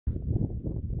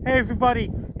Hey everybody,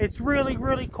 it's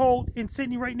really cold in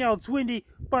Sydney right now. It's windy,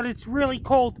 but it's really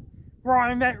cold where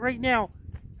I'm at right now.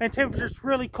 And temperature's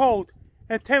really cold.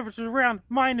 And temperature's around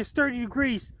minus 30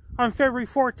 degrees on February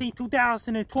 14,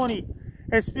 2020.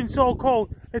 It's been so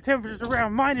cold. The temperature's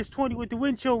around minus 20 with the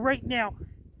wind chill right now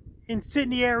in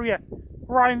Sydney area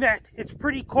where I'm at. It's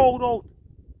pretty cold out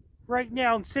right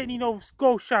now in Sydney, Nova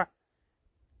Scotia.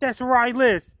 That's where I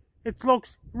live. It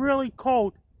looks really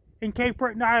cold in Cape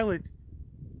Breton Island.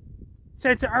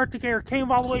 Since the Arctic air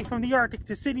came all the way from the Arctic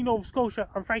to Sydney, Nova Scotia,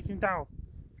 I'm Franklin Down.